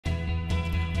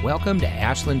Welcome to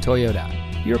Ashland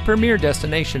Toyota, your premier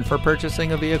destination for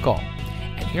purchasing a vehicle.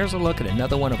 And here's a look at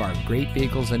another one of our great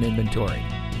vehicles in inventory,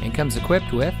 and comes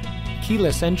equipped with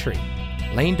keyless entry,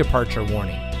 lane departure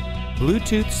warning,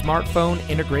 Bluetooth smartphone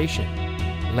integration,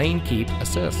 lane keep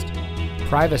assist,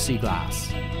 privacy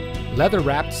glass,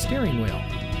 leather-wrapped steering wheel,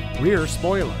 rear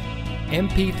spoiler,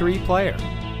 MP3 player,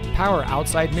 power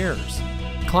outside mirrors,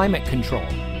 climate control,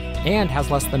 and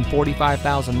has less than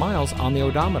 45,000 miles on the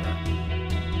odometer.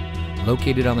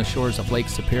 Located on the shores of Lake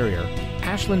Superior,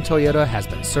 Ashland Toyota has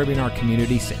been serving our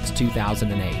community since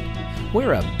 2008.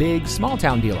 We're a big,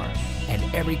 small-town dealer, and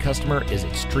every customer is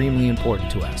extremely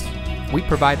important to us. We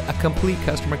provide a complete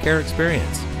customer care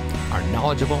experience. Our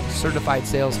knowledgeable, certified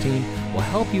sales team will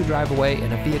help you drive away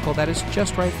in a vehicle that is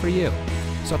just right for you.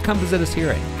 So come visit us here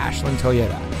at Ashland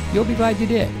Toyota. You'll be glad you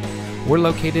did. We're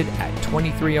located at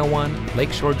 2301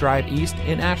 Lakeshore Drive East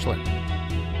in Ashland.